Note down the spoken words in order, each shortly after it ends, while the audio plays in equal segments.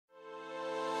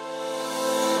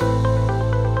The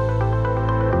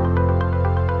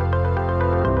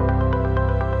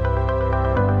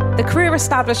Career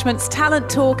Establishment's Talent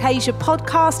Talk Asia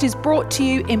podcast is brought to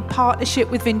you in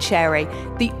partnership with Vincere,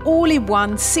 the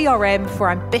all-in-one CRM for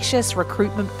ambitious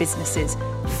recruitment businesses.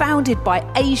 Founded by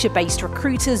Asia-based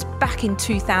recruiters back in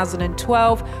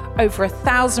 2012, over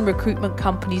 1,000 recruitment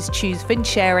companies choose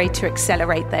Vincere to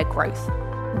accelerate their growth.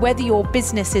 Whether your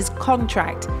business is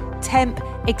contract, temp,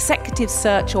 executive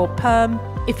search or perm,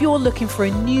 if you're looking for a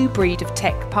new breed of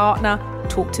tech partner,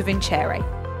 talk to Vincere.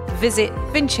 Visit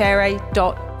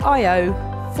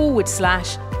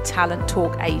vincere.io/Talent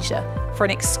Talk Asia for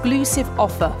an exclusive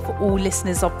offer for all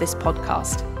listeners of this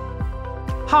podcast.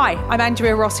 Hi, I'm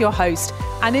Andrea Ross, your host,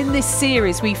 and in this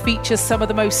series we feature some of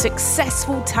the most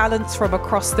successful talents from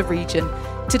across the region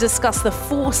to discuss the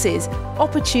forces,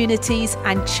 opportunities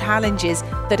and challenges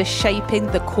that are shaping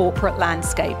the corporate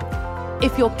landscape.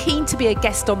 If you're keen to be a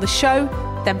guest on the show,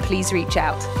 then please reach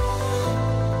out.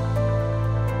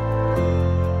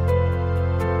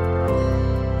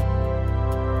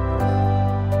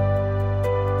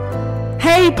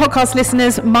 Hey podcast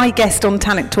listeners, my guest on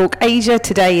Talent Talk Asia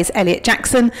today is Elliot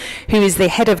Jackson, who is the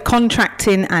Head of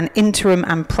Contracting and Interim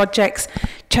and Projects,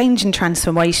 Change and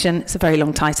Transformation, it's a very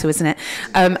long title, isn't it,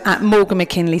 at Morgan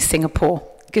McKinley, Singapore.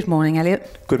 Good morning,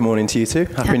 Elliot. Good morning to you too.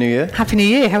 Happy New Year. Happy New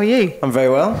Year, how are you? I'm very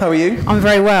well, how are you? I'm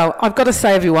very well. I've got to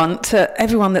say to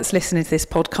everyone that's listening to this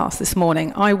podcast this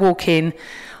morning, I walk in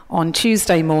on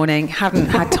Tuesday morning, hadn't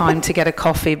had time to get a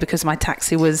coffee because my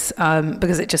taxi was,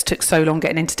 because it just took so long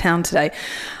getting into town today.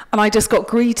 And I just got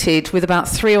greeted with about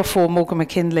 3 or 4 Morgan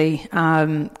McKinley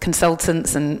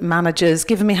consultants and managers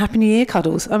giving me Happy New Year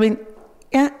cuddles. I mean,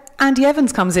 yeah, Andy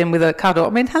Evans comes in with a cuddle.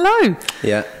 I mean, hello.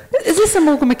 Yeah. Is this a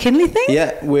Morgan McKinley thing?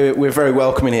 Yeah, we're very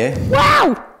welcoming here.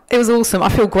 Wow. It was awesome. I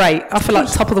feel great. I feel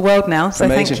like top of the world now. So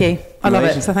Amazing. Thank you. I love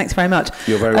it. So thanks very much.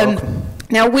 You're very welcome.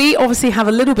 Now, we obviously have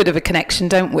a little bit of a connection,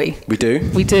 don't we? We do.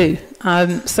 We do.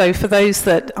 So for those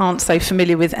that aren't so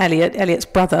familiar with Elliot's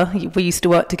brother, we used to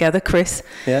work together, Chris.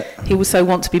 Yeah. He also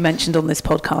wants to be mentioned on this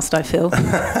podcast, I feel.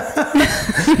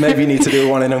 Maybe you need to do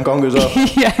one in Hong Kong as well.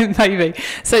 Yeah, maybe.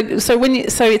 So it's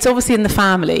obviously in the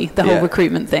family, the whole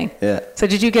recruitment thing. Yeah. So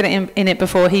did you get it in it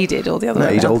before he did, or the other way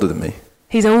around? No, he's older than me.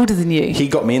 He's older than you. He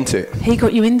got me into it. He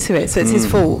got you into it, so it's his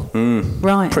fault.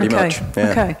 Right. Pretty much.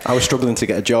 Yeah. Okay. I was struggling to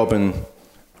get a job and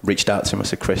reached out to him. I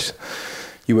said, Chris,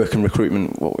 you work in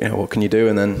recruitment. What can you do?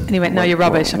 And he went, no, you're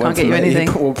rubbish. I can't get you anything.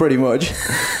 Well, pretty much.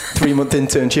 3-month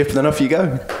internship, and then off you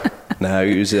go. No,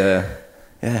 it was.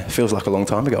 Feels like a long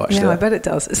time ago, actually. Yeah, I bet it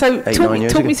does. So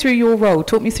talk me through your role.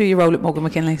 Talk me through your role at Morgan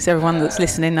McKinley, so everyone that's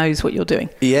listening knows what you're doing.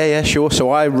 Yeah, sure. So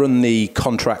I run the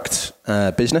contract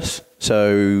business.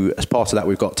 So as part of that,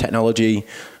 we've got technology,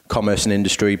 commerce and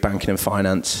industry, banking and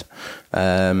finance,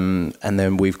 and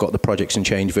then we've got the projects and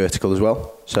change vertical as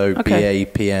well. So BA,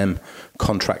 PM,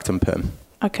 contract and perm.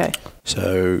 Okay.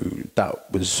 So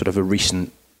that was sort of a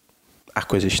recent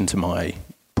acquisition to my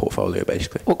portfolio,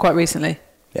 basically. Well, quite recently?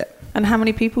 Yeah. And how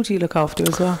many people do you look after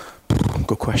as well?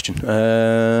 Good question.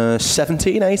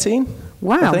 17, 18.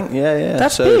 Wow. I think. Yeah.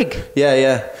 That's big.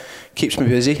 Yeah. Keeps me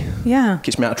busy. Yeah.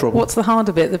 Keeps me out of trouble. What's the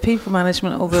harder bit, the people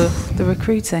management or the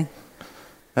recruiting?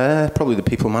 Probably the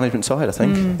people management side, I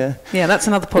think. Yeah, that's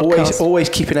another podcast. Always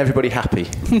keeping everybody happy.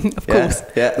 Of course.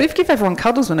 Yeah. We give everyone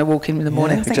cuddles when they walk in the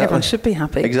morning. I think everyone should be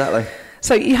happy. Exactly.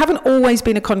 So you haven't always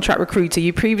been a contract recruiter.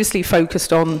 You previously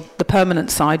focused on the permanent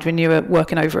side when you were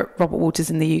working over at Robert Walters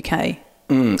in the UK.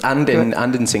 And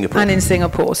in Singapore. And in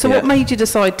Singapore. So what made you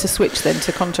decide to switch then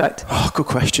to contract? Oh, good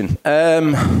question.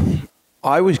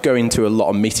 I was going to a lot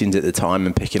of meetings at the time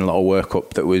and picking a lot of work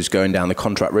up that was going down the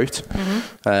contract route,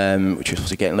 which was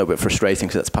obviously getting a little bit frustrating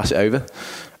because I had to pass it over.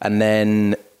 And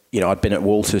then, I'd been at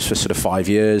Walters for sort of 5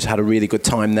 years, had a really good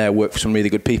time there, worked for some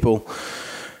really good people.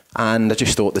 And I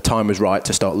just thought the time was right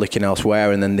to start looking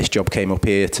elsewhere. And then this job came up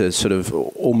here to sort of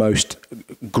almost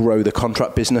grow the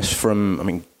contract business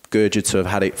from, Gurge had sort of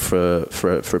had it for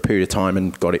a period of time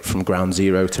and got it from ground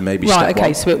zero to maybe step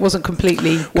one. So it wasn't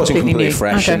completely new.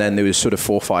 Fresh. Okay. And then there was sort of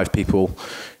 4 or 5 people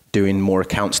doing more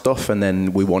account stuff, and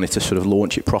then we wanted to sort of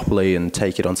launch it properly and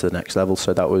take it onto the next level.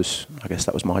 So that was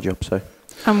my job. So.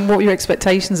 And what were your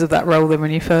expectations of that role then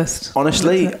when you first?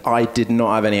 Honestly, I did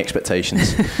not have any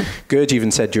expectations. Gurge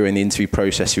even said during the interview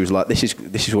process, he was like, "This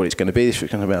is what it's going to be. This is what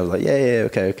it's going to be." I was like, "Yeah,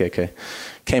 okay."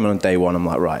 Came on day one. I'm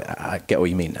like, right, I get what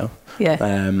you mean now. Yeah.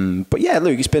 But yeah,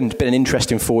 look, it's been an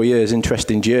interesting 4 years,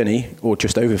 interesting journey, or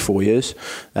just over 4 years.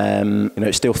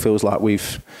 It still feels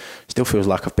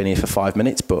like I've been here for 5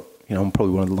 minutes, but I'm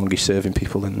probably one of the longest serving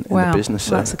people in the business.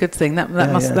 So. That's a good thing.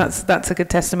 That's a good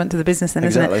testament to the business then,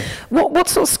 exactly. Isn't it? What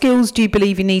sort of skills do you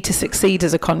believe you need to succeed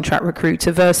as a contract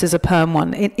recruiter versus a perm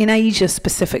one in Asia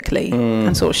specifically,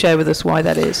 and sort of share with us why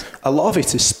that is? A lot of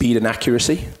it is speed and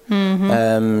accuracy.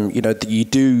 You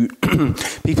do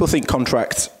people think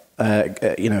contract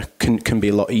can be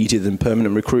a lot easier than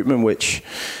permanent recruitment, which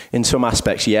in some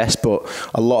aspects, yes, but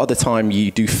a lot of the time you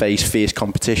do face fierce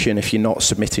competition. If you're not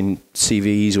submitting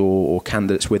CVs or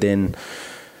candidates within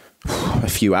a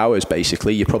few hours,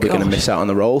 basically, you're probably going to miss out on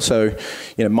the role. So,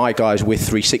 my guy's with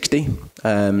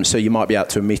 360, so you might be out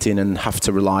to a meeting and have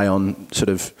to rely on sort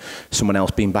of someone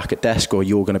else being back at desk, or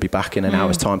you're going to be back in an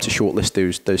hour's time to shortlist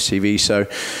those CVs. So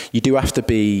you do have to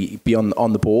be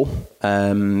on the ball.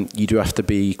 You do have to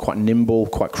be quite nimble,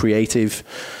 quite creative.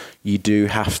 You do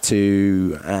have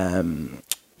to,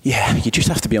 you just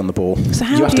have to be on the ball. So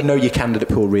you have to know your candidate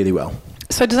pool really well.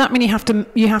 So does that mean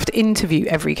you have to interview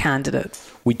every candidate?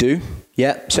 We do,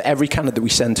 yeah. So every candidate that we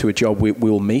send to a job, we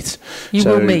will meet. You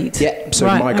will meet? Yeah. So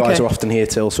my guys are often here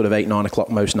till sort of 8, 9 o'clock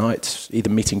most nights, either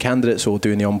meeting candidates or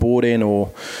doing the onboarding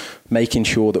or making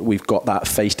sure that we've got that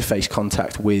face-to-face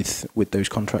contact with those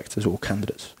contractors or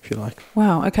candidates, if you like.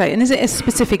 Wow, okay. And is it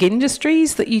specific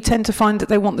industries that you tend to find that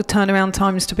they want the turnaround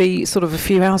times to be sort of a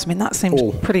few hours? I mean, that seems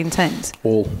pretty intense.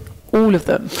 All of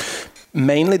them?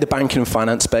 Mainly the banking and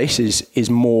finance space is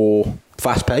more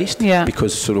fast-paced,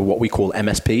 because sort of what we call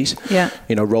MSPs. Yeah.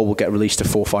 Role will get released to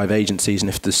 4 or 5 agencies, and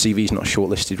if the CV's not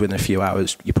shortlisted within a few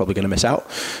hours, you're probably going to miss out.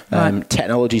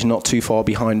 Technology's not too far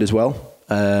behind as well.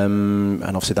 And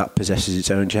obviously that possesses its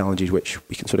own challenges, which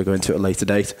we can sort of go into at a later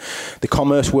date. The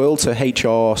commerce world, so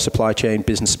HR, supply chain,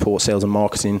 business support, sales and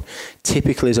marketing,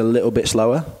 typically is a little bit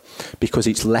slower because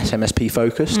it's less MSP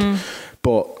focused,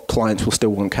 but clients will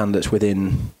still want candidates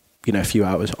within a few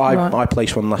hours. I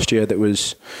placed one last year that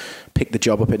was picked the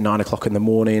job up at 9 o'clock in the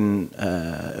morning,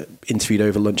 interviewed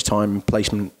over lunchtime,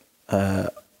 placement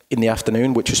in the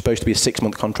afternoon, which was supposed to be a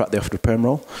 6-month contract. They offered a perm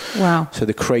role. Wow. So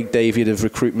the Craig David of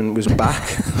recruitment was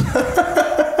back.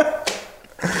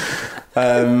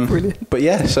 Brilliant. But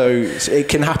yeah, so it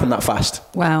can happen that fast.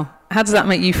 Wow. How does that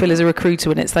make you feel as a recruiter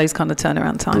when it's those kind of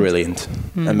turnaround times? Brilliant.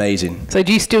 Amazing. So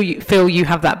do you still feel you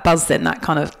have that buzz then, that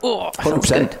kind of,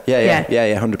 100%. Yeah,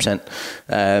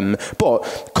 100%.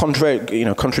 But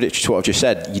contradictory to what I've just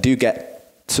said, you do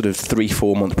get sort of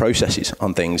 3-4 month processes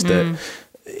on things that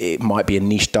it might be a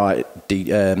niche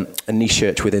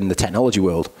search within the technology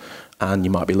world, and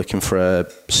you might be looking for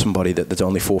somebody that there's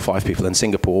only 4 or 5 people in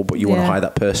Singapore, but you want to hire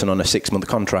that person on a 6-month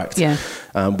contract,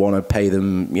 and want to pay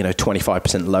them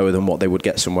 25% lower than what they would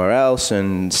get somewhere else,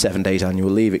 and 7 days annual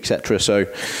leave, etc. So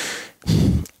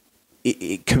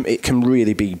it can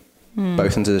really be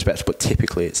both ends of the spectrum, but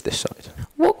typically it's this side.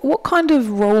 What kind of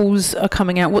roles are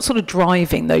coming out? What's sort of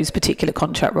driving those particular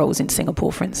contract roles in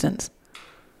Singapore, for instance?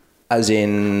 As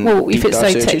in, if it's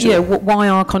why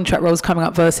are contract roles coming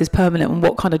up versus permanent, and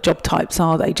what kind of job types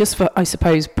are they? Just for, I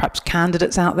suppose, perhaps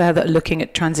candidates out there that are looking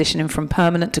at transitioning from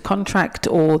permanent to contract,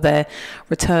 or they're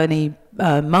returnee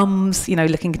mums,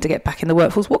 looking to get back in the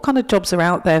workforce. What kind of jobs are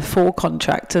out there for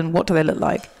contract, and what do they look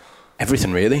like?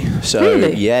 Everything really. So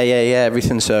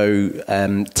everything. So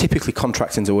typically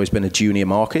contracting's always been a junior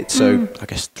market. So I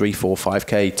guess 3, 4,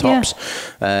 5K tops,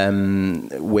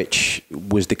 which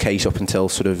was the case up until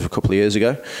sort of a couple of years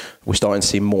ago. We're starting to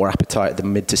see more appetite at the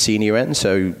mid to senior end.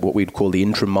 So what we'd call the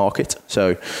interim market.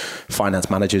 So finance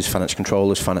managers, finance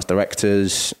controllers, finance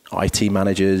directors, IT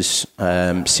managers,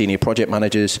 senior project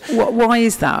managers. Why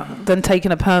is that then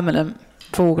taking a permanent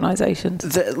for organisations?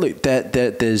 There's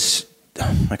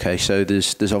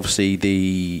obviously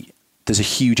there's a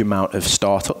huge amount of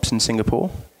startups in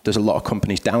Singapore. There's a lot of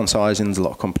companies downsizing, there's a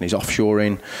lot of companies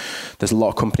offshoring, there's a lot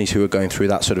of companies who are going through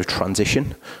that sort of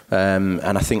transition.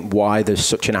 And I think why there's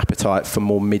such an appetite for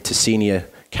more mid to senior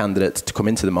candidates to come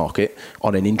into the market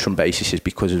on an interim basis is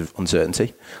because of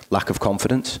uncertainty, lack of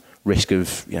confidence, risk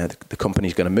of the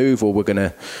company's going to move, or we're going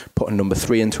to put a number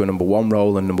 3 into a number 1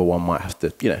 role, and number 1 might have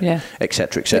to et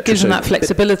cetera. It gives them that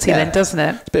flexibility then, doesn't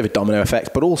it? It's a bit of a domino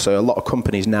effect, but also a lot of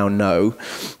companies now know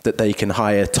that they can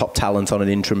hire top talent on an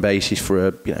interim basis for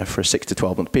a 6 to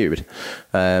 12 month period.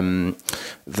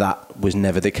 That was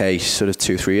never the case sort of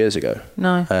 2-3 years ago.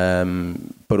 No.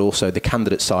 But also the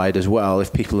candidate side as well.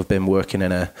 If people have been working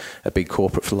in a big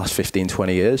corporate for the last 15,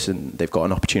 20 years and they've got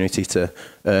an opportunity to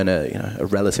earn a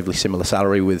relatively similar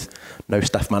salary with no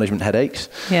staff management headaches,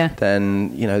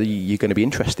 then you're going to be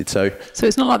interested. So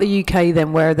it's not like the UK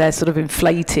then, where they're sort of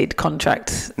inflated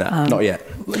contracts. No, not yet.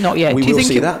 Not yet. We will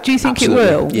see that. Do you think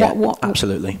Absolutely. it will? Yeah,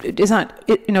 absolutely. Is that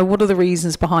what are the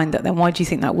reasons behind that? Then why do you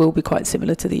think that will be quite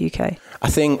similar to the UK? I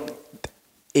think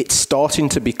it's starting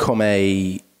to become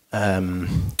a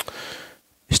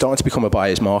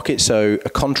buyer's market. So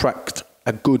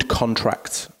a good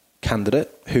contract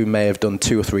candidate who may have done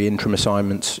 2 or 3 interim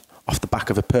assignments off the back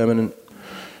of a permanent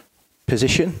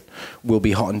position will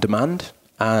be hot in demand,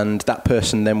 and that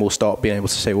person then will start being able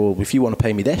to say, well, if you want to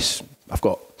pay me this, I've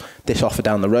got this offer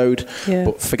down the road.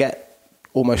 But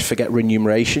almost forget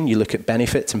remuneration. You look at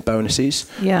benefits and bonuses,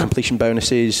 completion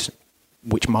bonuses,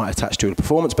 which might attach to a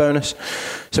performance bonus.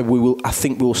 So I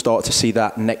think we'll start to see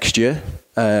that next year,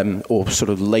 or sort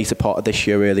of later part of this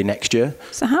year, early next year.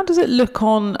 So how does it look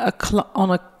on a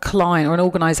client or an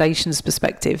organisation's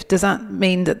perspective? Does that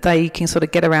mean that they can sort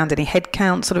of get around any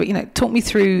headcount? Sort of, talk me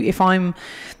through if I'm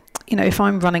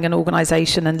running an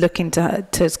organisation and looking to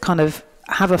kind of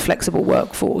have a flexible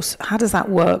workforce, how does that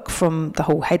work from the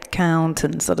whole headcount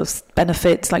and sort of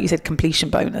benefits, like you said, completion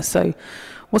bonus? So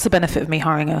what's the benefit of me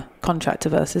hiring a contractor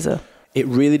versus It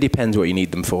really depends what you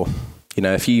need them for.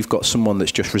 If you've got someone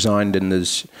that's just resigned and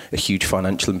there's a huge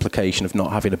financial implication of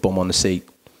not having a bum on the seat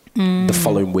the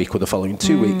following week or the following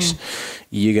 2 weeks,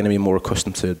 you're going to be more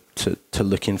accustomed to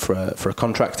looking for a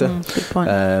contractor. Good point.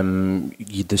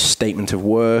 There's statement of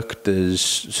work, there's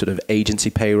sort of agency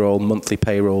payroll, monthly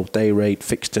payroll, day rate,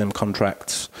 fixed term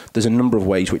contracts. There's a number of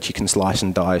ways which you can slice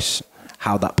and dice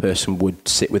how that person would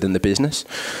sit within the business.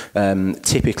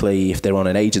 Typically, if they're on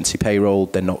an agency payroll,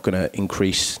 they're not going to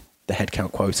increase the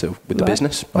headcount quota with the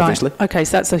business, obviously. Right. Okay,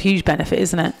 so that's a huge benefit,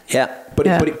 isn't it? Yeah, but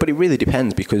it really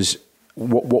depends, because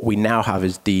what we now have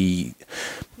is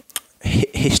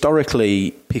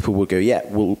historically people will go,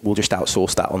 we'll just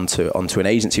outsource that onto an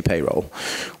agency payroll,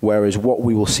 whereas what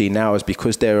we will see now is,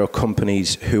 because there are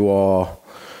companies who are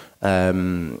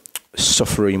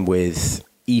suffering with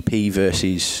EP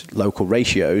versus local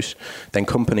ratios, then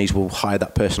companies will hire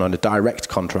that person on a direct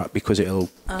contract because it'll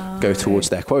go towards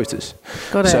their quotas.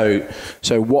 Got it.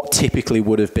 So what typically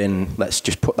would have been, let's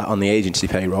just put that on the agency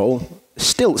payroll,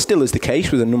 still is the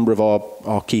case with a number of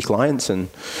our key clients and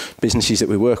businesses that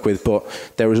we work with, but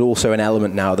there is also an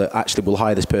element now that actually we'll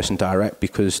hire this person direct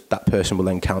because that person will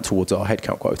then count towards our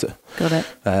headcount quota. Got it.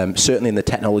 Certainly in the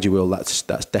technology world, that's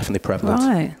definitely prevalent.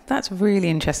 Right, that's really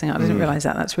interesting. I didn't realise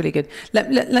that. That's really good.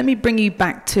 Let me bring you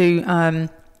back to,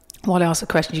 while I ask the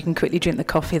question, you can quickly drink the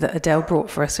coffee that Adele brought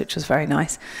for us, which was very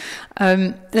nice.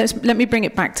 Let me bring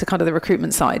it back to kind of the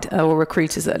recruitment side, or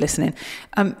recruiters that are listening.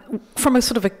 From a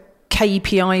sort of a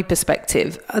KPI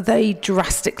perspective, are they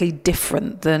drastically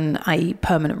different than a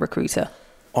permanent recruiter?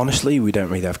 Honestly, we don't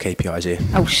really have KPIs here.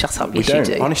 Oh, shut up! Yes, you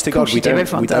do. Honest to God, we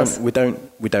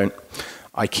don't.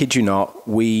 I kid you not.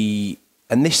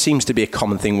 And this seems to be a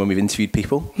common thing when we've interviewed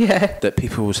people. Yeah. That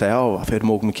people will say, "Oh, I've heard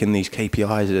Morgan McKinley's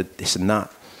KPIs are this and that,"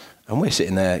 and we're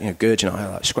sitting there, Gurge and I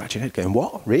are like scratching our head, going,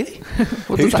 "What? Really?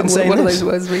 Who's been saying this?" What do those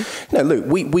words mean? No, look,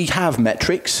 we have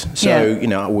metrics. So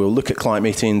we'll look at client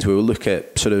meetings, we'll look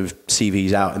at sort of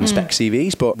CVs out and spec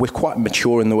CVs, but we're quite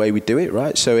mature in the way we do it,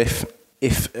 right? So if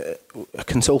a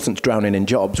consultant's drowning in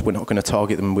jobs, we're not going to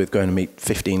target them with going to meet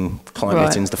 15 client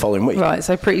meetings the following week. Right,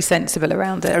 so pretty sensible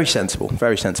around it. Very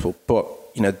sensible. But,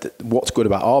 what's good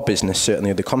about our business,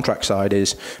 certainly on the contract side,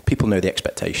 is people know the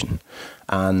expectation.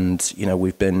 And,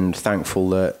 we've been thankful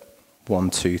that 1,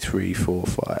 2, 3, 4,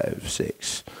 5,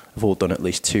 6 have all done at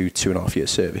least 2.5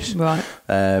 years service. Right.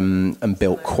 And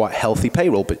built quite healthy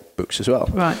payroll books as well.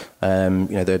 Right.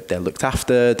 They're looked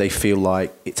after. They feel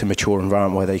like it's a mature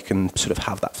environment where they can sort of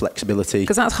have that flexibility.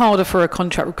 Because that's harder for a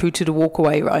contract recruiter to walk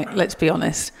away, right? Let's be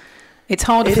honest. It's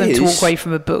harder for them to walk away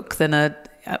from a book than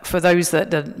for those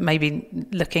that are maybe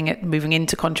looking at moving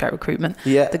into contract recruitment.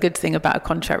 Yeah. The good thing about a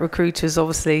contract recruiter is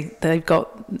obviously they've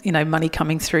got money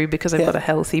coming through because they've got a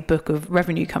healthy book of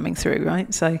revenue coming through,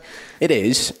 right? So it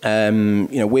is. We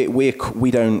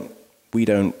don't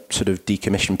sort of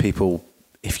decommission people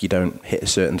if you don't hit a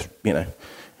certain.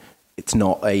 It's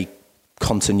not a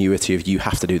continuity of you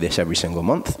have to do this every single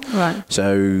month. Right.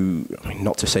 So,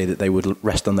 not to say that they would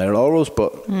rest on their laurels,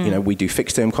 but we do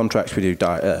fixed term contracts, we do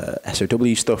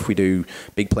SOW stuff, we do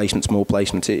big placements, small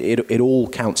placements. It all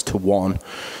counts to one.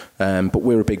 But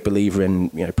we're a big believer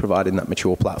in providing that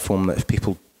mature platform that if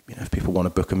people want to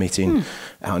book a meeting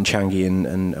out in Changi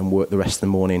and work the rest of the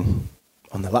morning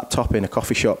on their laptop in a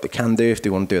coffee shop, they can do. If they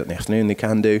want to do it in the afternoon, they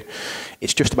can do.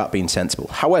 It's just about being sensible.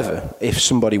 However, if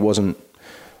somebody wasn't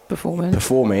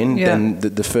performing, then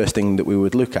the first thing that we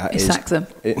would look at is sack them.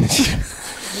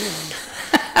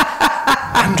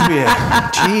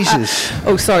 Andrea, Jesus.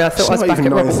 Oh, sorry, I thought I was back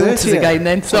at Robert Walters again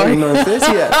then. Sorry. It's not even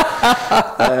 9:30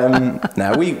 yet.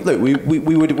 Now, we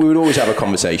would always have a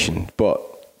conversation, but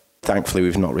thankfully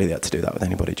we've not really had to do that with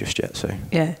anybody just yet. So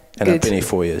yeah, and good. I've been here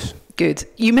 4 years. Good.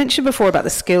 You mentioned before about the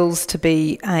skills to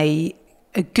be a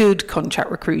a good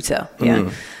contract recruiter,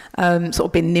 sort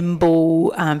of been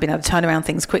nimble, being able to turn around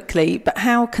things quickly. But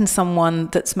how can someone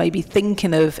that's maybe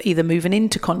thinking of either moving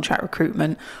into contract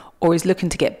recruitment or is looking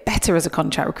to get better as a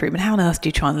contract recruitment, how on earth do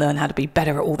you try and learn how to be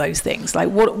better at all those things? Like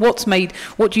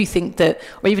what do you think that,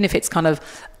 or even if it's kind of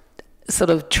sort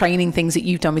of training things that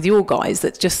you've done with your guys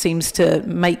that just seems to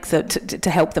make to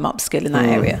help them upskill in that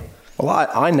area? Well,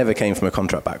 I never came from a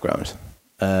contract background.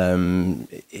 Do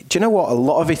you know what? A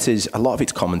lot of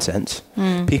it's common sense.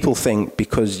 People think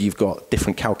because you've got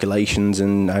different calculations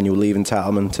and annual leave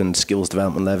entitlement and skills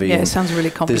development levy. Yeah, it sounds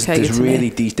really complicated. There's really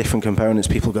these different components.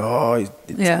 People go,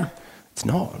 it's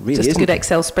not. It really just isn't. a good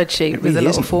Excel spreadsheet with a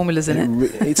lot of formulas in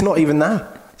it. It's not even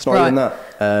that. It's not even that.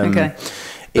 Okay.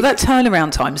 But that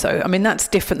turnaround time, though, I mean, that's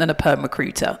different than a perm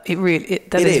recruiter. That is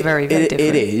very, very different.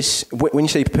 It is. When you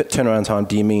say turnaround time,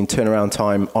 do you mean turnaround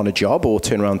time on a job or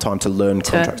turnaround time to learn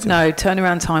contracting? No,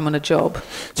 turnaround time on a job.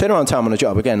 Turnaround time on a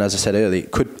job, again, as I said earlier,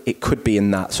 it could be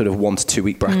in that sort of 1 to 2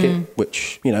 week bracket,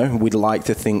 which, we'd like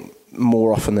to think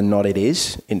more often than not it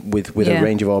is with a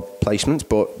range of our placements,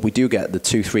 but we do get the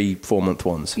 2, 3, 4 month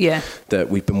ones that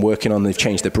we've been working on. They've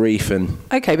changed the brief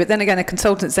okay, but then again, a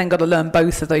consultant's then got to learn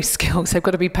both of those skills. They've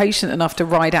got to be patient enough to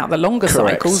ride out the longer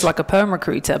cycles like a perm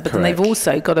recruiter, but then they've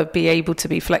also got to be able to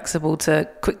be flexible to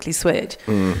quickly switch.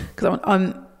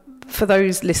 Because for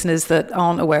those listeners that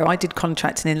aren't aware, I did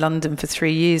contracting in London for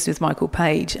 3 years with Michael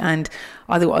Page, and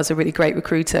I thought I was a really great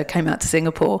recruiter, came out to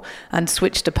Singapore and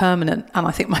switched to permanent, and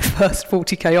I think my first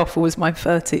 40k offer was my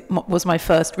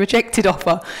first rejected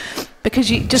offer,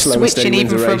 because you just switching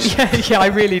even from I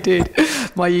really did.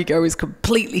 My ego was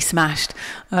completely smashed.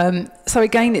 So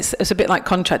again, it's a bit like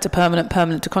contract to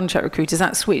permanent to contract recruiters.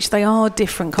 That switch, they are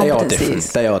different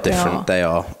competencies. They are different.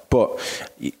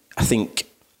 But I think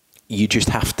you just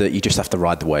have to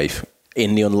ride the wave.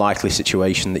 In the unlikely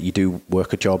situation that you do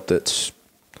work a job that's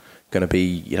going to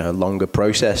be a longer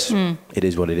process, it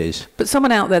is what it is. But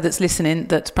someone out there that's listening,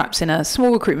 that's perhaps in a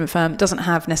small recruitment firm, doesn't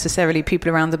have necessarily people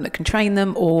around them that can train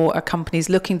them, or a company's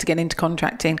looking to get into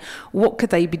contracting, what could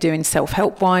they be doing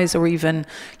self-help wise, or even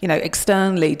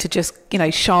externally, to just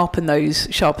sharpen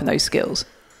those skills?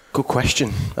 Good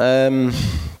question.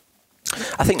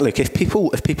 I think, look, if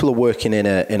people are working in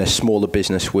a smaller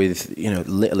business with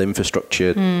little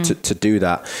infrastructure to do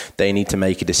that, they need to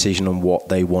make a decision on what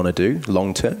they want to do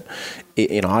long term.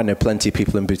 I know plenty of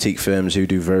people in boutique firms who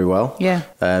do very well.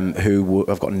 Who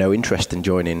have got no interest in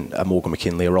joining a Morgan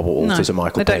McKinley, a Robert Walters, a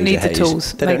Michael Page, They don't need the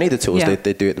tools. They don't need the tools.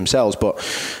 They do it themselves.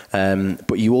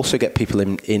 But you also get people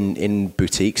in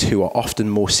boutiques who are often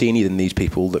more senior than these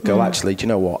people that go, actually, do you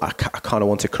know what? I kind of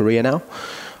want a career now.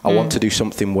 I want to do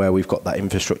something where we've got that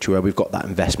infrastructure, where we've got that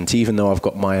investment, even though I've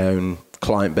got my own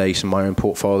client base and my own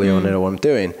portfolio and I know what I'm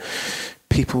doing.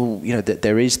 People, that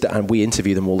there is that, and we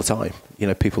interview them all the time.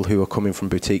 People who are coming from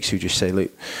boutiques who just say,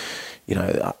 look,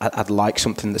 I'd like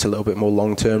something that's a little bit more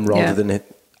long term rather than it.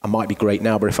 I might be great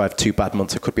now, but if I have 2 bad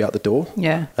months, I could be out the door.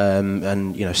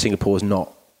 And Singapore's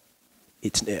not.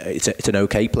 It's an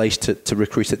okay place to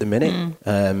recruit at the minute.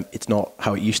 It's not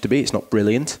how it used to be. It's not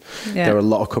brilliant. There are a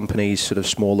lot of companies, sort of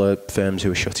smaller firms,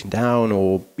 who are shutting down,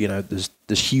 or there's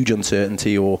huge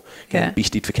uncertainty, or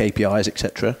beasted for KPIs,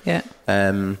 etc.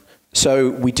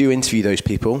 So we do interview those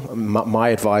people. My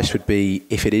advice would be,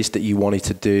 if it is that you wanted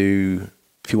to do.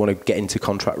 If you want to get into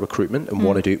contract recruitment and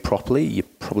want to do it properly, you're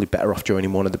probably better off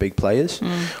joining one of the big players.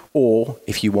 Or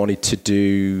if you wanted to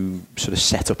do sort of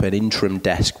set up an interim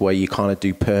desk where you kind of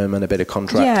do perm and a bit of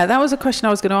contract. Yeah, that was a question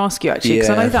I was going to ask you, actually, because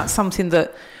I know that's something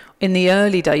that in the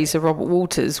early days of Robert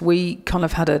Walters, we kind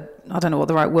of had I don't know what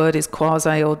the right word is,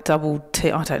 quasi or double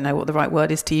T, I don't know what the right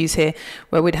word is to use here,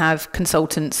 where we'd have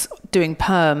consultants doing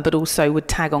perm but also would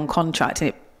tag on contract,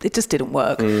 and it just didn't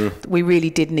work. We really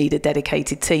did need a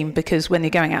dedicated team, because when you're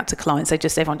going out to clients,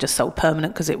 everyone just sold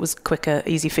permanent because it was quicker,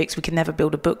 easy fix. We could never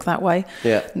build a book that way.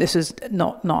 This was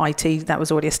not IT, that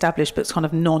was already established, but it's kind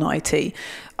of non-IT.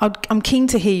 I'm keen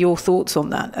to hear your thoughts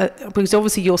on that, because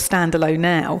obviously you're standalone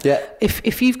now.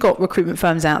 If you've got recruitment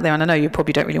firms out there, and I know you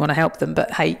probably don't really want to help them,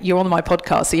 but hey, you're on my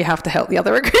podcast, so you have to help the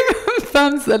other recruitment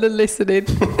firms that are listening.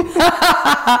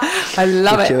 I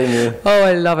love it. Oh,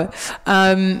 I love it.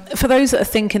 For those that are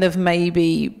thinking of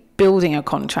maybe building a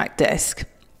contract desk,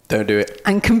 don't do it,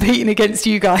 and competing against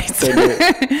you guys, don't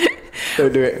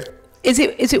do it. Is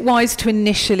it wise to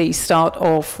initially start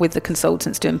off with the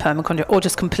consultants doing permanent contract, or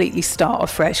just completely start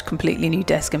afresh, completely new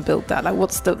desk and build that? Like,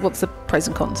 what's the pros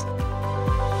and cons?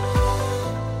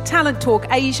 Talent Talk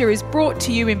Asia is brought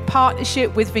to you in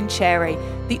partnership with Vincere,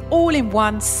 the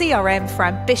all-in-one CRM for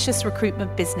ambitious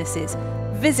recruitment businesses.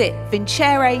 Visit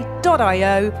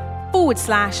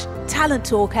vincere.io/Talent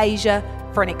Talk Asia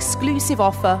for an exclusive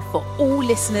offer for all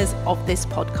listeners of this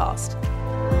podcast.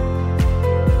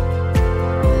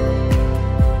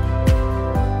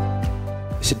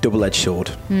 It's a double-edged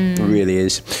sword. It really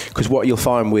is. Because what you'll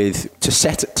find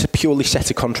to purely set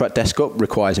a contract desk up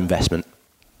requires investment.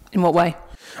 In what way?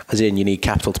 As in, you need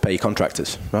capital to pay your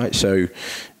contractors, right? So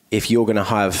if you're going to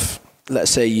have,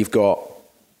 let's say you've got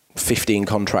 15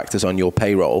 contractors on your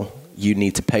payroll, you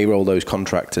need to payroll those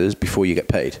contractors before you get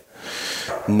paid.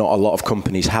 Not a lot of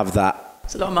companies have that.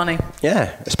 It's a lot of money.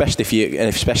 Yeah, especially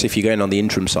if you're going on the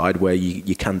interim side where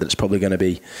your candidate's probably going to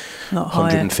be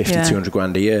 150, 200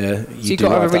 grand a year. So you've got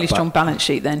to have a really strong balance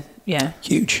sheet then. Yeah.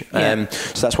 Huge. Yeah.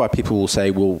 So that's why people will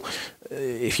say, well,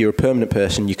 if you're a permanent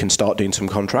person, you can start doing some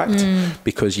contract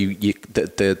because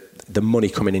the money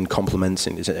coming in complements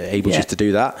and enables you to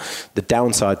do that. The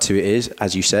downside to it is,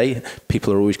 as you say,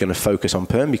 people are always going to focus on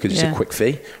perm because it's a quick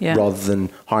fee rather than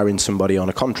hiring somebody on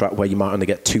a contract where you might only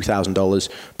get $2,000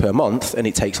 per month and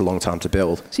it takes a long time to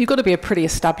build. So you've got to be a pretty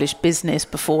established business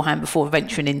beforehand before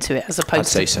venturing into it, as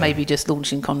opposed to maybe just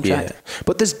launching contract. Yeah.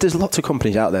 But there's lots of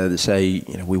companies out there that say,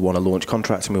 we want to launch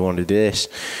contracts and we want to do this.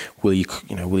 Will you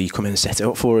come in and set it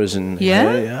up for us? And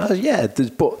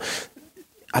but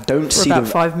I don't see about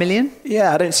 5 million.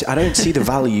 Yeah, I don't see the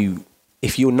value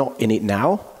if you're not in it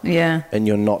now. Yeah. And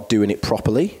you're not doing it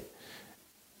properly.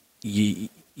 You're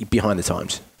behind the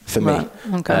times for me.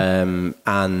 Okay. And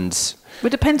well, it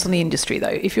depends on the industry, though.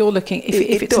 If you're looking,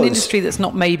 if it's an industry that's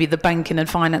not maybe the banking and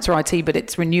finance or IT, but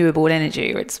it's renewable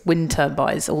energy or it's wind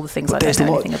turbines, all the things I don't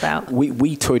know anything about.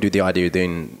 We toyed with the idea of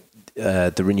doing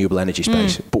the renewable energy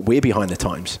space, but we're behind the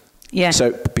times. Yeah.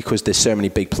 So because there's so many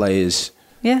big players.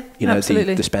 Yeah,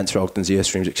 absolutely. The Spencer Ogdens, the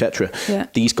Earthstreams, etc. Yeah.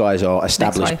 These guys are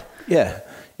established. Yeah.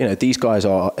 These guys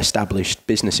are established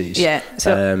businesses. Yeah.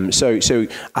 So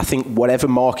I think whatever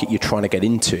market you're trying to get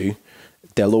into,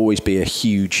 there'll always be a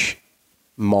huge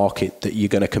market that you're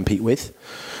going to compete with.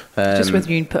 Just whether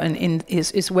you put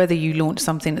is whether you launch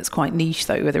something that's quite niche,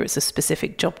 though, whether it's a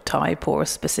specific job type or a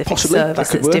specific service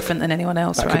that's different than anyone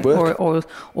else, right? Or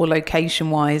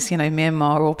location wise,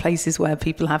 Myanmar or places where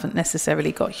people haven't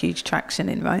necessarily got huge traction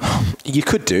in, right? You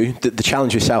could do. The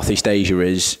challenge with Southeast Asia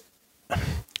is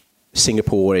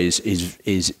Singapore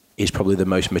is probably the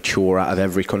most mature out of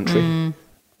every country.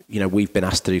 We've been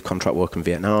asked to do contract work in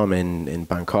Vietnam, in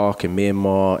Bangkok, in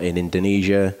Myanmar, in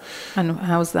Indonesia. And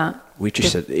how's that? We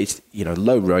just said it's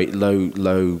low rate, low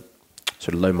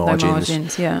sort of low margins. Low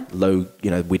margins, yeah. Low,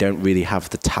 we don't really have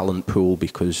the talent pool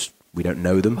because we don't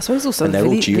know them. I suppose also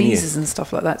visas and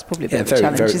stuff like that's probably a bit of a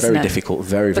challenge, isn't it? Very difficult,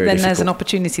 very But then difficult. There's an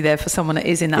opportunity there for someone that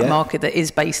is in that market, that is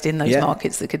based in those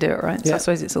markets, that could do it, right? So I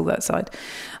suppose it's all that side.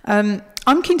 I'm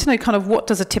keen to know kind of what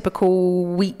does a typical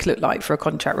week look like for a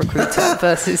contract recruiter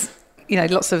versus,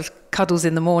 lots of cuddles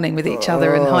in the morning with each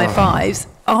other and high fives.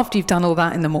 After you've done all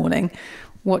that in the morning,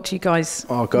 what do you guys...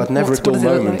 Oh, God, never a dull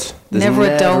moment. Never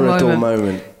a dull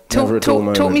moment. Talk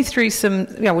me through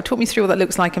talk me through what that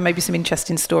looks like and maybe some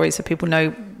interesting stories so people know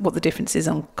what the difference is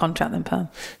on contract and perm.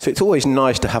 So it's always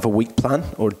nice to have a week plan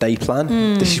or a day plan.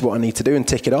 This is what I need to do and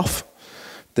tick it off.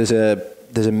 There's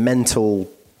a mental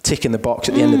tick in the box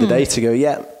at the end of the day to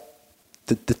go,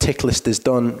 the tick list is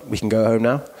done, we can go home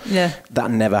now. Yeah.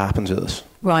 That never happens with us.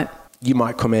 Right. You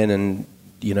might come in and,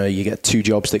 you get 2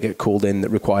 jobs that get called in that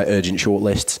require urgent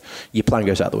shortlists. Your plan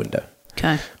goes out the window.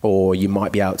 Okay. Or you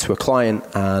might be out to a client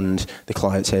and the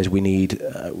client says, we need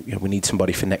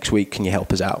somebody for next week. Can you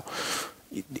help us out?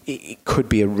 It could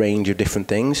be a range of different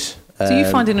things. So you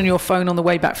find it on your phone on the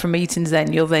way back from meetings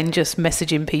then? You're then just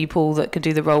messaging people that could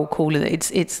do the roll call.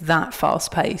 It's that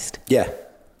fast paced? Yeah.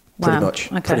 Wow.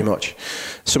 Pretty much.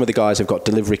 Some of the guys have got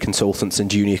delivery consultants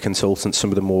and junior consultants, some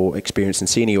of the more experienced and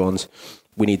senior ones.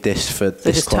 We need this for this client.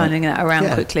 They're just turning that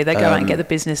around quickly. They go out and get the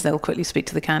business. They'll quickly speak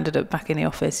to the candidate back in the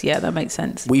office. Yeah, that makes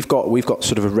sense. We've got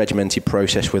sort of a regimented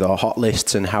process with our hot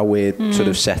lists and how we're sort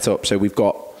of set up. So we've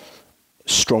got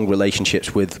strong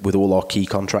relationships with all our key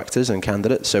contractors and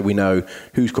candidates. So we know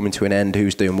who's coming to an end,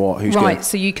 who's doing what, who's right.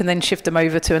 So you can then shift them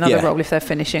over to another role if they're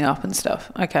finishing up and stuff.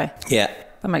 Okay. Yeah.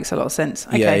 That makes a lot of sense.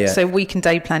 Okay, so week and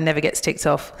day plan never gets ticked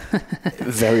off.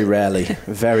 Very rarely.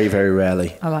 Very, very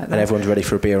rarely. I like that. And everyone's ready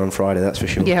for a beer on Friday, that's for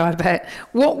sure. Yeah, I bet.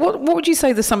 What would you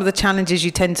say are some of the challenges you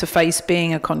tend to face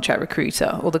being a contract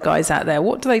recruiter, or the guys out there?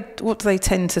 What do they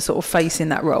tend to sort of face in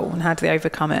that role, and how do they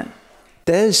overcome it?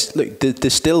 There's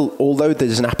still, although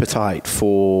there's an appetite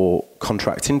for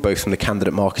contracting, both from the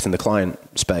candidate market and the client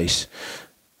space,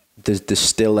 there's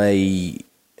still a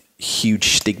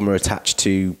huge stigma attached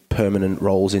to permanent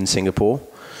roles in Singapore.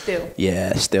 Still.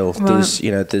 Right.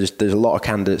 There's a lot of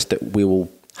candidates that we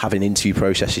will have in interview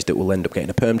processes that will end up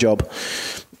getting a perm job.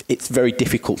 it's very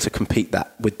difficult to compete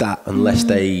with that unless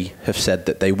they have said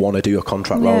that they want to do a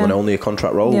contract role and only a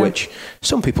contract role, which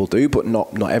some people do, but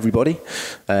not everybody.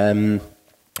 In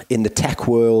the tech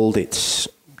world,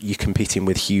 you're competing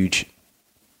with huge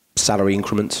salary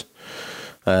increments.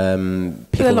 They're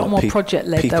a lot more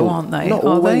project-led, though, aren't they? Not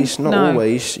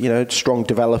always. You know, strong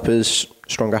developers,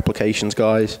 strong applications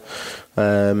guys.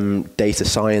 Data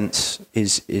science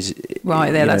is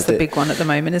right there. That's the big one at the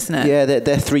moment, isn't it? Yeah,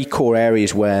 they're three core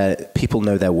areas where people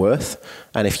know their worth,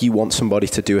 and if you want somebody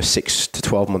to do a 6 to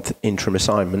 12 month interim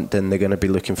assignment, then they're going to be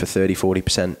looking for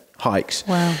 30-40% hikes.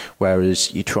 Wow.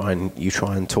 Whereas you try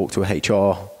and talk to a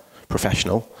HR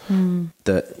professional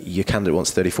that your candidate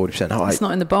wants 30-40% hike. It's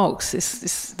not in the box.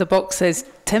 It's the box says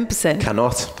 10%.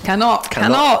 Cannot.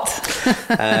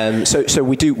 So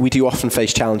we do often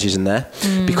face challenges in there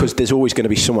because there's always going to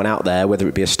be someone out there, whether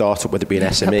it be a startup, whether it be an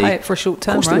SME. They'll pay it for a short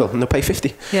term, of course they will, and they'll pay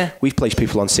 50. Yeah. We've placed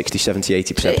people on 60, 70,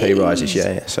 80% pay rises.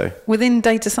 Yeah. So within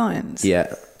data science.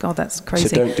 Yeah. God, that's crazy.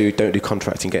 So don't do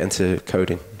contracting. Get into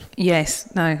coding. Yes,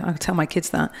 no, I tell my kids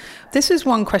that. This is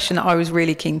one question that I was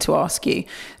really keen to ask you.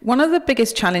 One of the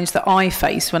biggest challenges that I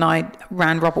faced when I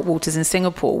ran Robert Walters in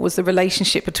Singapore was the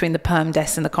relationship between the perm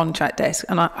desk and the contract desk.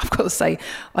 And I've got to say,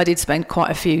 I did spend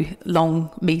quite a few long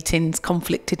meetings,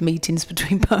 conflicted meetings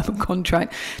between perm and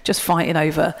contract, just fighting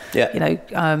over,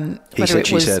 whether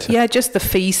it was, just the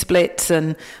fee splits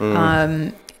and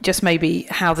just maybe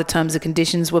how the terms and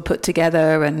conditions were put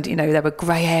together, and there were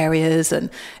grey areas,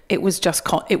 and it was just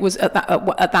it was at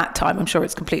that time. I'm sure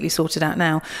it's completely sorted out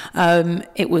now.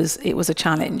 It was a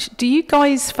challenge. Do you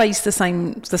guys face the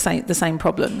same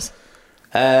problems?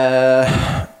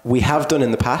 We have done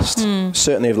in the past.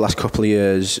 Certainly over the last couple of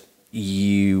years.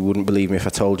 You wouldn't believe me if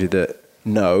I told you that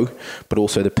no, but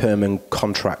also the perm and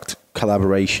contract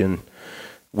collaboration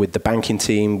with the banking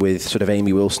team, with sort of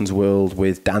Amy Wilson's world,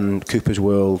 with Dan Cooper's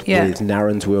world, with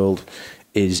Naren's world,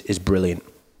 is brilliant.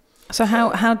 So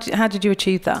how did you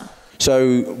achieve that?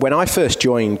 So when I first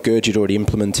joined, Gurge had already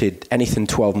implemented anything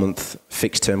 12-month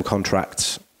fixed-term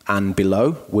contracts and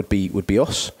below would be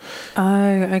us. Oh,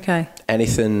 okay.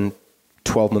 Anything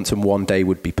 12 months and 1 day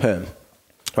would be perm,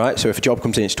 right? So if a job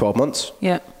comes in, it's 12 months.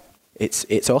 Yeah.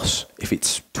 It's us. If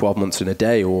it's 12 months and a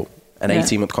day or an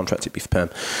 18-month contract, it'd be for perm.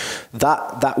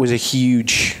 That was a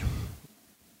huge,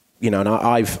 and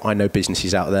I know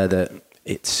businesses out there that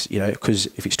it's, because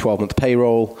if it's 12-month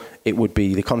payroll, it would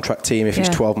be the contract team. If it's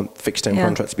 12-month fixed-term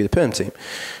contract, it'd be the perm team.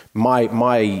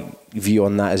 My view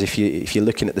on that is if you're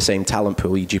looking at the same talent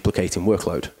pool, you're duplicating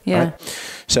workload. Yeah. Right?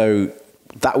 So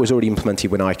that was already implemented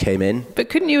when I came in. But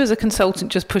couldn't you, as a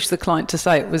consultant, just push the client to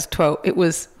say it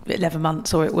was 11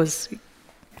 months, or it was?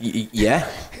 Yeah,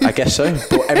 I guess so.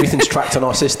 But everything's tracked on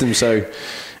our system, so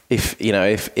if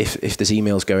there's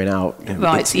emails going out,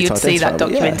 right, so you'd see that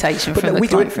documentation from the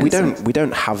client. We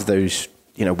don't have those.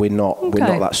 We're not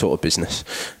that sort of business.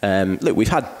 Look, we've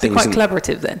had things. Quite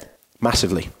collaborative then.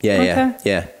 Massively,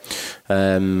 yeah.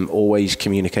 Always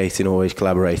communicating, always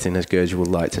collaborating, as Gurge would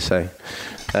like to say.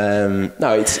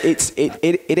 No,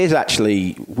 it is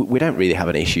actually. We don't really have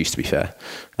any issues, to be fair.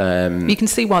 You can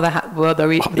see why there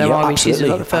are issues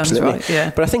with other firms, right? Yeah.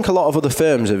 But I think a lot of other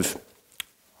firms have.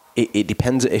 It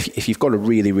depends if you've got a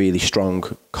really, really strong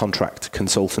contract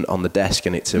consultant on the desk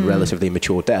and it's a relatively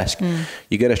mature desk,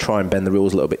 you're going to try and bend the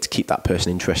rules a little bit to keep that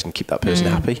person interested and keep that person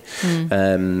happy.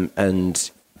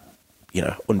 And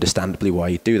understandably why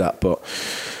you do that. But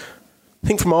I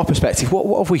think from our perspective,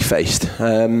 what have we faced?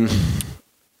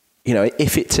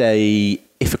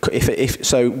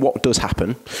 So what does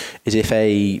happen is if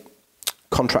a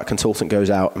contract consultant goes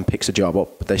out and picks a job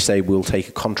up, they say we'll take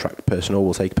a contract person or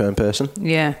we'll take a perm person.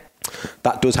 Yeah.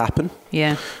 That does happen.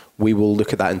 Yeah. We will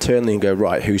look at that internally and go,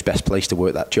 right, who's best placed to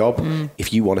work that job?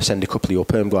 If you want to send a couple of your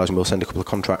perm guys, and we'll send a couple of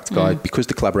contract guys, because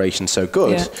the collaboration's so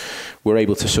good, we're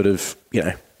able to sort of,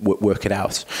 work it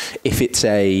out. If it's but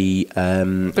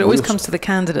it always comes to the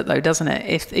candidate, though, doesn't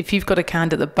it? If you've got a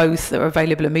candidate that both are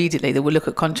available immediately, that will look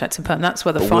at contracts and perm. That's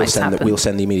where the fights happen. We'll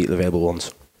send the immediately available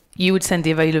ones. You would send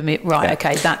the available, right? Yeah.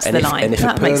 Okay, that's the line.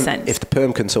 That makes sense. If the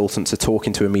perm consultants are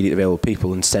talking to immediately available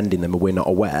people and sending them, and we're not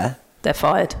aware, they're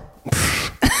fired.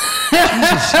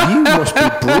 Jesus, you must be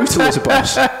brutal as a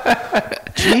boss.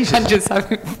 Jesus. I'm just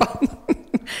having fun.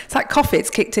 It's like coffee, it's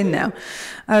kicked in now.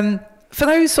 For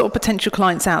those sort of potential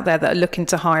clients out there that are looking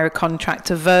to hire a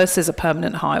contractor versus a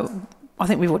permanent hire, I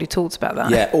think we've already talked about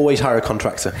that. Yeah, always hire a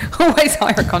contractor. Always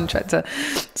hire a contractor.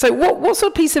 So what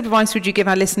sort of piece of advice would you give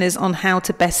our listeners on how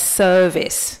to best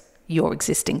service your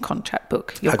existing contract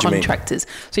book, your contractors?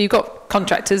 So you've got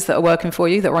contractors that are working for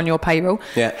you, that are on your payroll.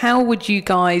 Yeah. How would you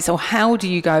guys, or how do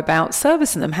you go about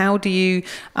servicing them? How do you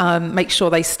make sure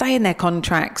they stay in their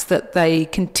contracts, that they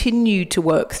continue to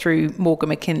work through Morgan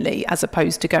McKinley as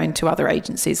opposed to going to other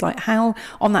agencies? Like how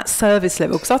on that service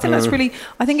level? Because I think that's really,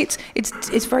 I think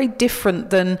it's very different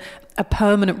than a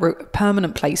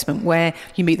permanent placement where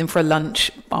you meet them for a lunch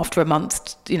after a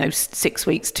month, 6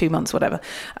 weeks, 2 months, whatever.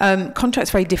 Contract's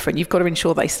very different. You've got to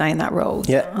ensure they stay in that role.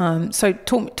 Yeah. So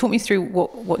talk me through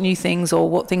what new things or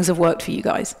what things have worked for you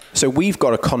guys. So we've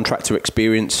got a contractor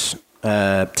experience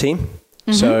team.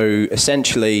 So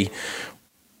essentially,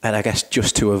 and I guess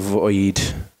just to avoid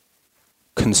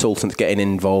consultants getting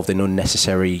involved in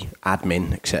unnecessary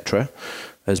admin, etc.,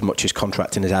 as much as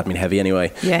contracting is admin heavy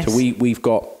anyway. Yes. So we've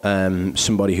got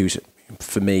somebody who's,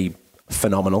 for me,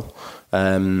 phenomenal.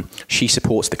 She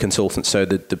supports the consultant, so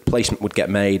the placement would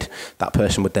get made. That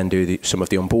person would then do some of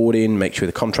the onboarding, make sure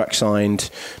the contract's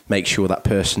signed, make sure that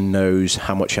person knows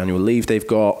how much annual leave they've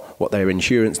got, what their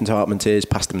insurance entitlement is,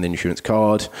 pass them the insurance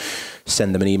card,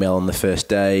 send them an email on the first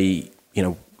day,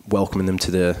 welcoming them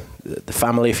to the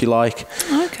family, if you like.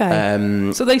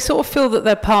 Okay. So they sort of feel that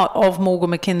they're part of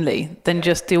Morgan McKinley than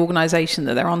just the organisation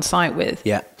that they're on site with.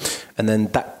 Yeah. And then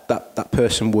that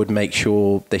person would make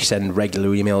sure they send regular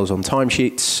emails on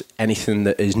timesheets. Anything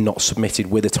that is not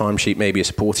submitted with a timesheet, maybe a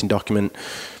supporting document,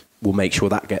 we'll make sure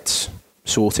that gets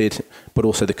sorted. But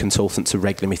also the consultants are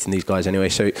regularly meeting these guys anyway.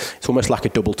 So it's almost like a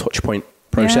double touch point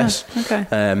process. Yeah. Okay.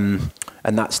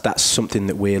 And that's something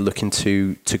that we're looking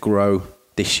to grow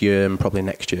this year and probably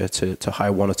next year to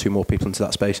hire 1 or 2 more people into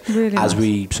that space, really as nice.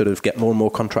 We sort of get more and more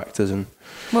contractors. And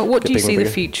well, what do you see the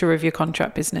future of your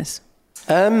contract business?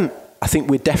 I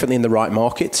think we're definitely in the right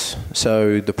markets.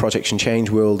 So the projects and change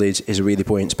world is a really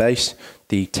buoyant space.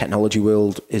 The technology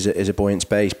world is a buoyant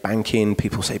space. Banking,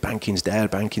 people say banking's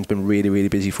dead. Banking's been really, really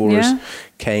busy for us.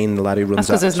 Kane, the lad who runs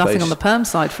that space. That's because there's nothing on the perm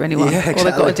side for anyone. Yeah, exactly. Or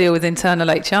they've got to deal with internal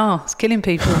HR. It's killing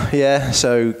people. Yeah,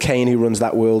 so Kane, who runs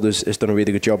that world, has done a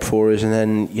really good job for us. And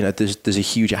then, there's a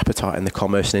huge appetite in the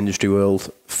commerce and industry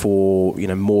world for,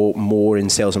 more in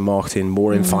sales and marketing,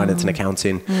 more in finance and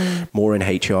accounting, more in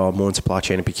HR, more in supply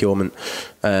chain and procurement.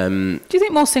 Do you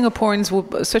think more Singaporeans,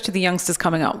 especially the youngsters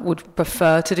coming up, would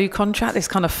prefer to do contract? This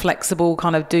kind of flexible,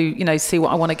 kind of do, see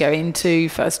what I want to go into,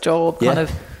 first job, kind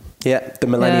of. Yeah, the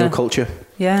millennial culture.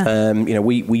 Yeah.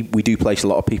 We do place a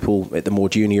lot of people at the more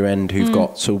junior end who've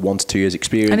got sort of 1 to 2 years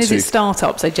experience. And is it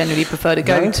startups they generally prefer to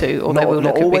go to, or they will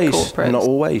look at big corporates?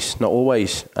 Not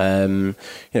always.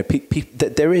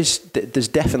 There's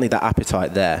definitely that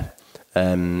appetite there.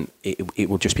 It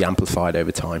will just be amplified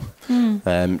over time.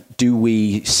 Do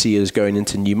we see us going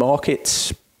into new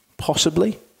markets?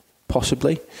 Possibly.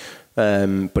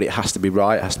 But it has to be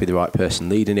right. It has to be the right person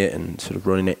leading it and sort of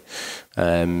running it.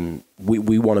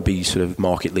 We want to be sort of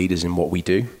market leaders in what we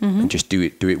do and just do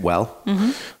it well.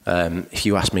 If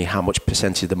you ask me how much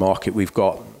percentage of the market we've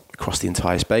got across the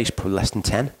entire space, probably less than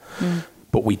 10.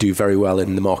 But we do very well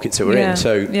in the markets that we're in.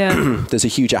 So there's a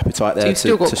huge appetite there. So you've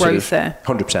still got growth there.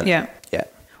 100%. Yeah.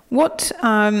 What?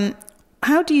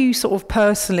 How do you sort of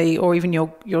personally, or even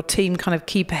your team, kind of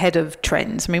keep ahead of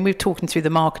trends? I mean, we're talking through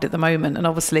the market at the moment, and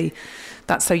obviously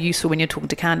that's so useful when you're talking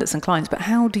to candidates and clients. But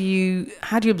how do you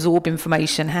absorb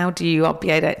information? How do you be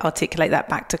able to articulate that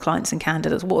back to clients and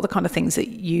candidates? What are the kind of things that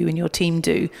you and your team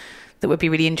do that would be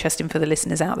really interesting for the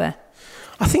listeners out there?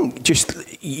 I think just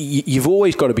you've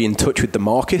always got to be in touch with the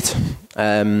market.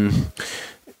 Even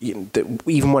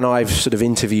when I've sort of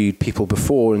interviewed people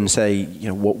before and say,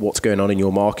 what's going on in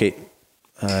your market,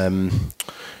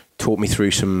 talk me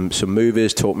through some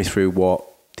movers, talk me through what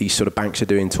these sort of banks are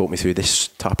doing, talk me through this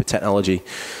type of technology.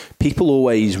 People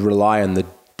always rely on the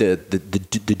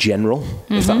general,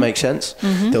 if that makes sense.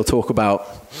 They'll talk about,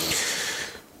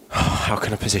 how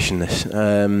can I position this?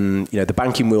 The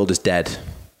banking world is dead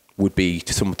would be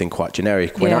something quite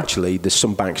generic, when actually there's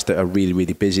some banks that are really,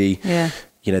 really busy.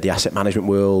 The asset management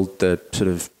world, the sort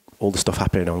of all the stuff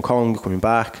happening in Hong Kong, coming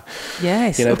back.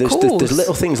 Yes, there's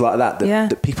little things like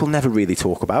that people never really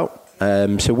talk about.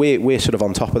 So we're sort of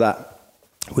on top of that.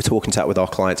 We're talking to that with our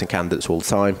clients and candidates all the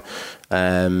time.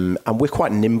 And we're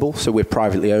quite nimble, so we're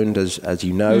privately owned, as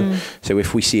you know. So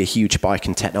if we see a huge spike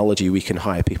in technology, we can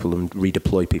hire people and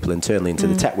redeploy people internally into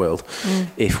the tech world.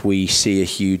 If we see a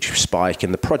huge spike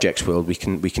in the projects world, we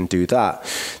can do that.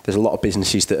 There's a lot of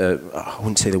businesses that are, I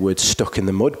wouldn't say the word stuck in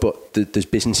the mud, but there's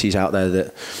businesses out there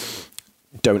that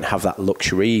don't have that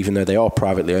luxury, even though they are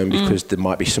privately owned, because there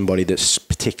might be somebody that's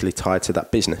particularly tied to that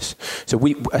business. So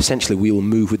we will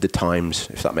move with the times,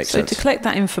 if that makes sense. So to collect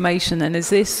that information then, is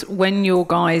this when your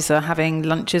guys are having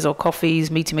lunches or coffees,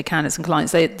 meeting with candidates and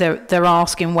clients, they're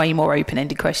asking way more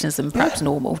open-ended questions than perhaps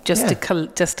normal, just to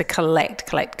collect.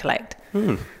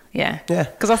 Yeah.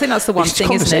 Because I think that's the one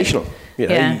thing, isn't it? You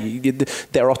know,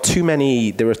 there are too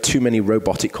many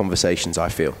robotic conversations, I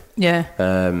feel. Yeah.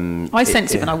 I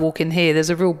sense it when I walk in here. There's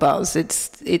a real buzz.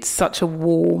 It's such a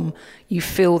warm. You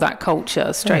feel that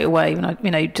culture straight away.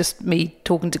 When just me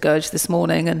talking to Gurj this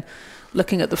morning and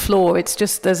looking at the floor, it's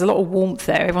just there's a lot of warmth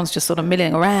there. Everyone's just sort of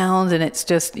milling around, and it's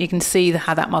just you can see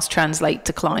how that must translate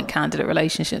to client-candidate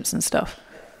relationships and stuff.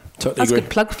 Totally That's agree. a good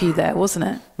plug for you there, wasn't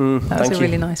it? That was a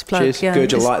really nice plug. Cheers. Yeah,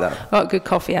 Good, I like that. Got good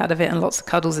coffee out of it and lots of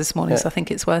cuddles this morning, so I think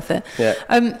it's worth it.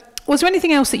 Yeah. Was there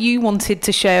anything else that you wanted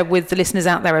to share with the listeners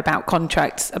out there about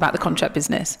contracts, about the contract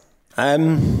business?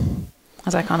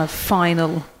 As a kind of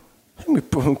final... I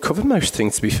think we covered most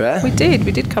things, to be fair. We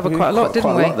did cover quite a lot,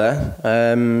 didn't we? Quite a lot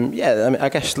there. I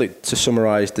guess to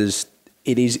summarise,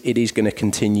 it is going to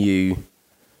continue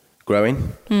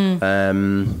growing.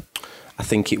 I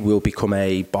think it will become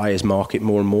a buyer's market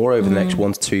more and more over the next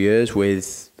 1 to 2 years,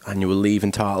 with annual leave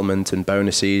entitlement and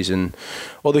bonuses and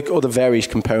all the various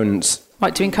components.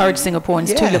 Like to encourage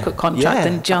Singaporeans to look at contract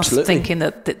and just absolutely. thinking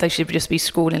that they should just be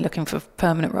schooling looking for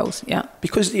permanent roles. Yeah.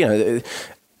 Because,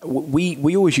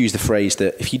 we always use the phrase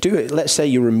that if you do it, let's say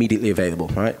you're immediately available,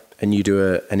 right? And you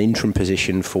do an interim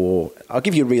position for, I'll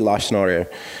give you a real life scenario.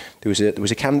 There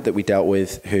was a candidate that we dealt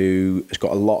with who has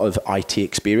got a lot of IT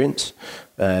experience,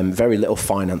 very little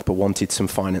finance, but wanted some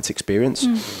finance experience.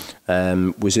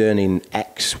 Was earning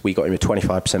X. We got him a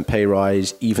 25% pay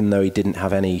rise, even though he didn't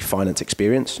have any finance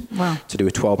experience. Wow. To do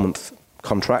a 12-month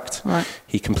contract. Right.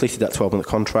 He completed that 12-month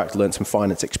contract, learned some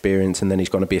finance experience, and then he's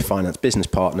going to be a finance business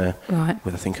partner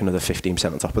with, I think, another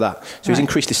 15% on top of that. So he's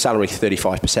increased his salary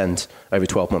 35% over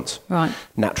 12 months. Right.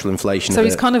 Natural inflation. So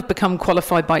he's kind of become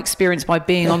qualified by experience, by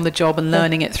being on the job and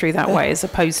learning it through that way, as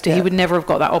opposed to he would never have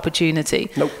got that opportunity.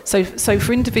 Nope. So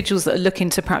for individuals that are looking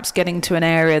to perhaps get into an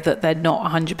area that they're not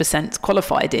 100%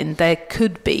 qualified in, there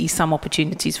could be some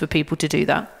opportunities for people to do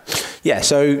that. Yeah,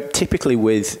 so typically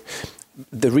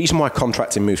the reason why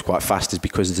contracting moves quite fast is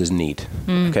because there's need.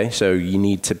 Okay, so you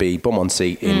need to be bum on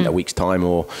seat in a week's time,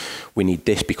 or we need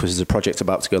this because there's a project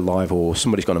about to go live, or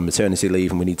somebody's gone on maternity leave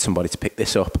and we need somebody to pick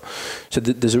this up. So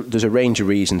there's a range of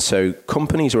reasons. So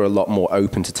companies are a lot more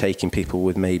open to taking people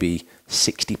with maybe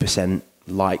 60%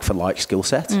 like for like skill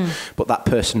set, but that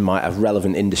person might have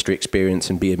relevant industry experience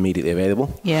and be immediately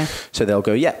available. Yeah. So they'll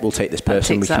go, yeah, we'll take this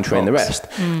person, we can train the rest.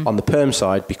 On the perm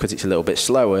side, because it's a little bit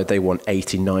slower, they want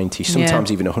 80, 90,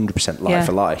 sometimes even 100% like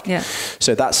for like. Yeah.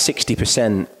 So that's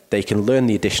 60%. They can learn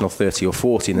the additional 30 or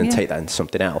 40 and then take that into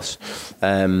something else.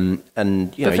 And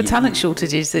but for talent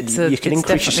shortages, you can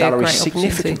increase your salary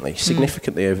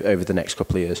significantly over the next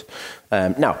couple of years.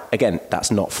 Now, again,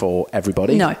 that's not for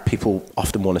everybody. No. People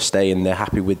often want to stay and they're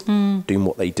happy with doing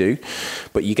what they do.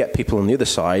 But you get people on the other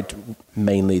side,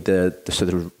 mainly the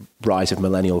sort of rise of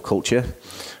millennial culture.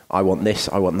 I want this,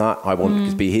 I want that, I want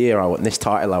to be here, I want this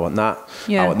title, I want that,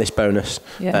 I want this bonus,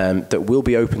 that will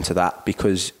be open to that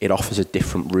because it offers a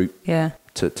different route to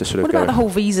sort of go. What about the whole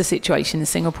visa situation in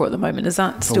Singapore at the moment? Is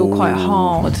that still quite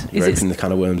hard? You're opening the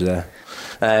kind of worms there.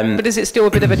 But is it still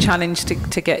a bit of a challenge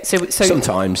to get? So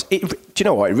sometimes. Do you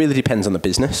know what? It really depends on the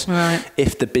business. Right.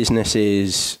 If the business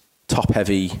is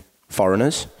top-heavy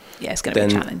foreigners, yeah, it's going to be a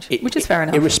challenge, which is fair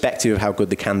enough. Irrespective of how good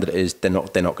the candidate is, they're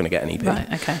not going to get an EP.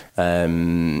 Right,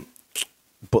 okay.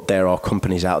 But there are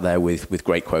companies out there with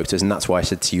great quotas, and that's why I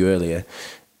said to you earlier,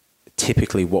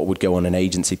 typically what would go on an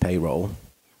agency payroll,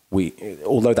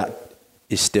 although that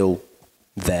is still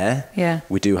there,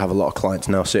 we do have a lot of clients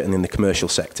now, certainly in the commercial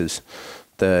sectors,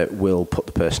 that will put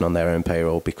the person on their own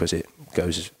payroll because it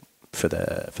goes for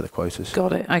the quotas.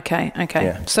 Got it. Okay.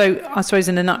 Yeah. So I suppose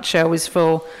in a nutshell is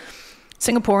for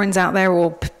Singaporeans out there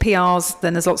or PRs,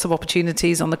 then there's lots of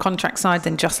opportunities on the contract side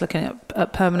than just looking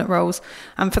at permanent roles.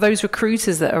 And for those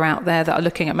recruiters that are out there that are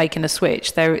looking at making a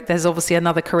switch, there's obviously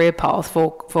another career path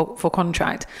for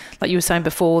contract. Like you were saying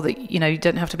before, that you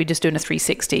don't have to be just doing a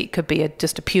 360. It could be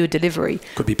just a pure delivery.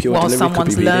 Could be pure while delivery. While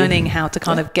someone's learning how to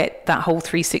kind of get that whole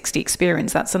 360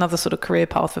 experience. That's another sort of career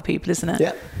path for people, isn't it?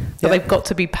 Yeah. But they've got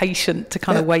to be patient to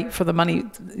kind of wait for the money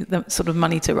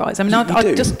to rise. I mean,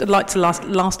 I'd just like to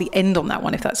lastly end on that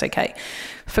one, if that's okay.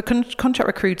 For contract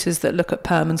recruiters that look at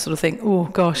perm and sort of think, oh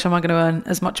gosh, am I going to earn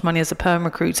as much money as a perm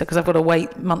recruiter because I've got to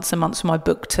wait months and months for my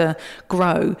book to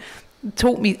grow?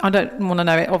 Talk me, I don't want to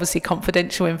know it, obviously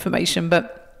confidential information,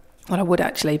 but well, I would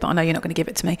actually, but I know you're not going to give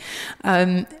it to me.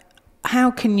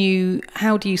 how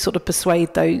do you sort of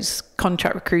persuade those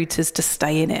contract recruiters to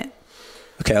stay in it?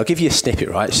 Okay, I'll give you a snippet,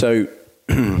 right? So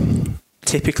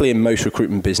typically in most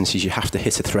recruitment businesses, you have to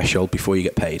hit a threshold before you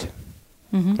get paid,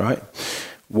 right?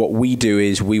 What we do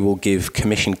is we will give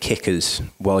commission kickers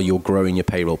while you're growing your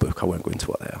payroll book. I won't go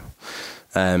into what they are.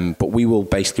 But we will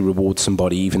basically reward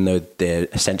somebody even though they're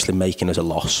essentially making us a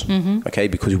loss, okay,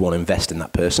 because we want to invest in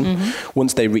that person.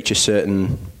 Once they reach a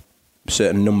certain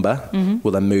number,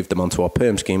 we'll then move them onto our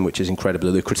perm scheme, which is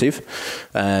incredibly lucrative.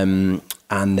 And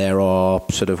there are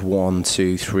sort of 1,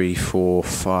 2, 3, 4,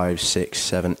 5, 6,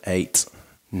 7, 8,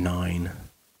 9,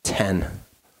 10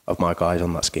 of my guys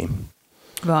on that scheme.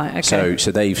 Right, okay.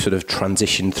 So they've sort of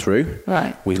transitioned through.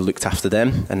 Right. We looked after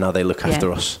them, and now they look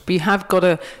after us. But you have got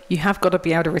to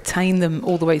be able to retain them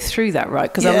all the way through that,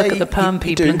 right? Because I look at the perm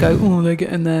people and go, oh, they're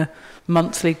getting their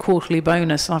monthly, quarterly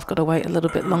bonus. So I've got to wait a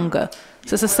little bit longer.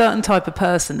 So it's a certain type of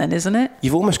person, then, isn't it?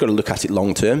 You've almost got to look at it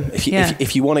long term.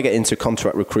 If you want to get into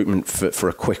contract recruitment for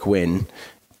a quick win,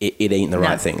 it ain't the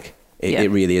right thing.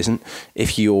 It really isn't.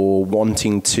 If you're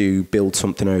wanting to build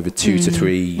something over 2 to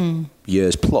 3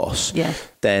 years plus,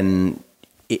 then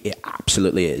it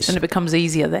absolutely is. And it becomes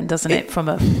easier then, doesn't it?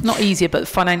 Not easier, but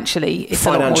financially, it's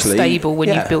a lot more stable when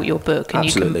you've built your book and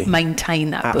you can maintain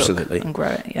that book and grow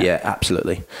it. Yeah,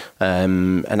 absolutely.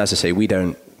 And as I say,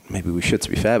 maybe we should,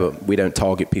 to be fair, but we don't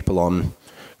target people on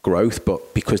growth,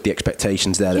 but because the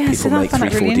expectation's there that people make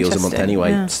 3-4 deals a month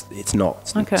anyway, it's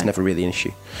not. It's never really an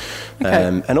issue.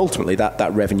 Okay. And ultimately,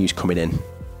 that revenue's coming in,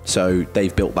 so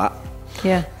they've built that.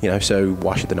 Yeah. So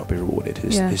why should they not be rewarded?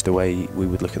 Is the way we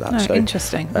would look at that. So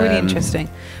interesting, really interesting.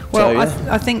 Well,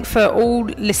 I think for all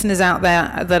listeners out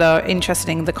there that are interested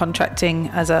in the contracting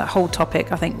as a whole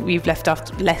topic, I think we've left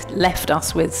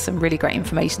us with some really great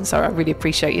information. So I really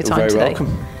appreciate your time today. You're very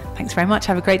welcome. Thanks very much.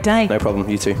 Have a great day. No problem.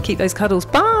 You too. Keep those cuddles.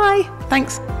 Bye.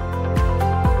 Thanks.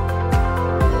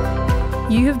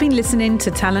 You have been listening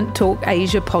to Talent Talk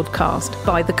Asia podcast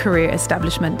by The Career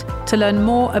Establishment. To learn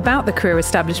more about The Career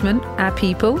Establishment, our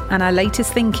people, and our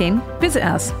latest thinking, visit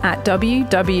us at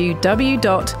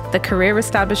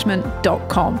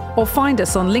www.thecareerestablishment.com or find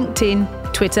us on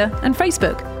LinkedIn, Twitter, and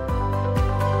Facebook.